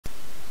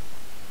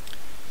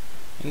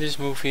In this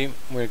movie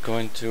we're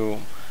going to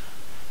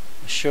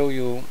show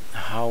you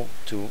how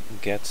to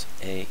get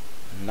a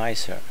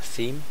nicer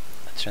theme,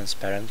 a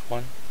transparent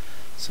one.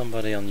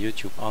 Somebody on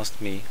YouTube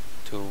asked me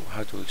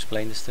how to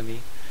explain this to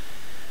me.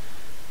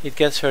 It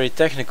gets very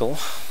technical,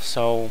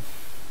 so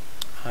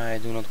I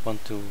do not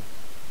want to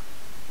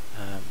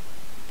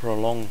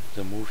prolong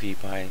the movie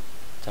by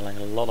telling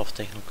a lot of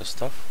technical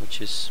stuff, which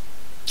is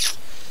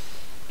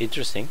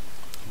interesting,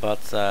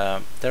 but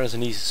there is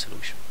an easy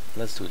solution.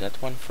 Let's do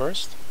that one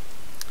first.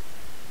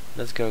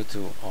 Let's go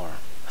to our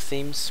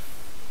themes,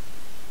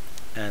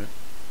 and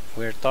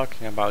we're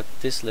talking about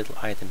this little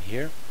item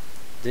here.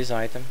 This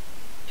item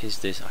is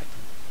this item.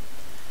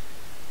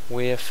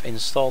 We have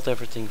installed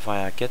everything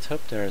via GitHub.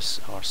 There's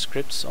our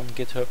scripts on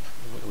GitHub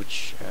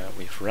which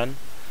we've run.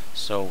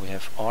 So we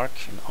have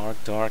arc and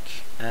arc dark,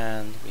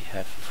 and we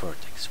have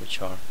vertex,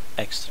 which are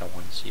extra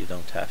ones you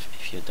don't have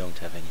if you don't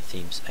have any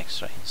themes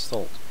extra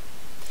installed.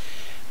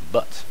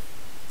 But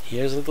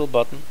here's a little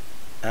button,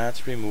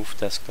 add remove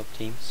desktop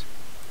themes,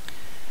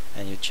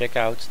 and you check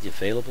out the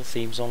available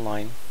themes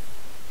online,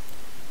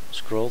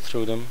 scroll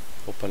through them,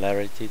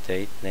 popularity,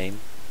 date, name,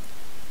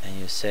 and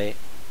you say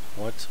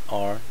what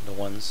are the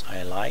ones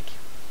I like.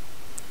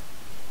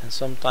 And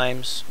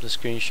sometimes the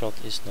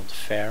screenshot is not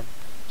fair,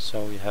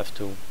 so you have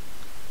to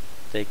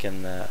take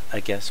a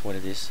guess what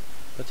it is.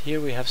 But here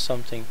we have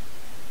something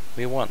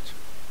we want: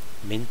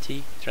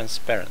 minty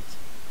transparent.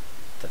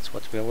 That's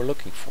what we were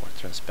looking for,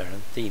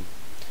 transparent theme.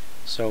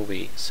 So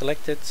we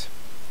select it,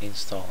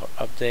 install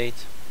or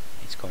update.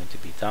 It's going to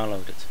be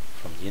downloaded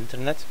from the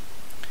internet.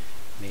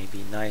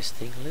 Maybe nice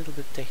thing, a little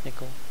bit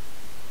technical.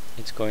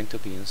 It's going to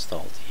be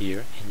installed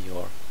here in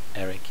your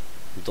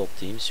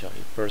Erik.themes, your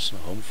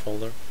personal home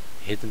folder,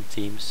 hidden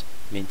themes,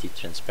 minty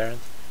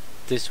transparent.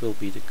 This will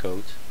be the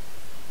code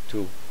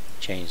to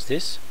change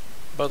this,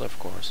 but of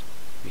course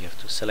we have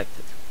to select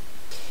it.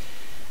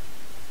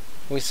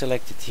 We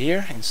select it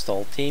here,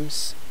 install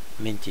themes,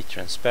 minty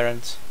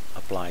transparent,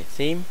 apply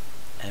theme,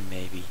 and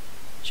maybe,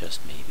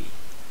 just maybe,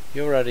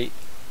 you're already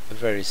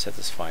very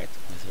satisfied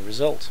with the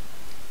result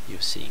you're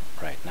seeing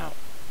right now.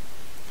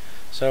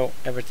 So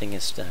everything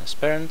is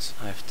transparent.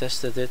 I've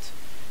tested it.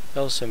 It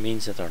also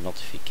means that our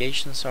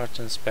notifications are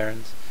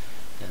transparent,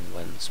 and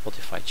when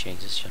Spotify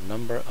changes your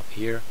number up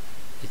here,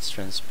 it's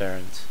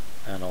transparent,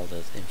 and all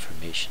that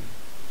information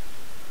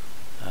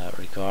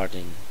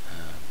regarding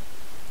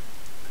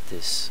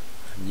this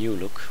new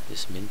look,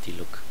 this minty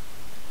look,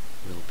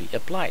 will be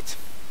applied.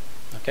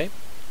 Okay,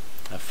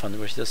 have fun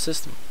with the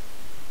system.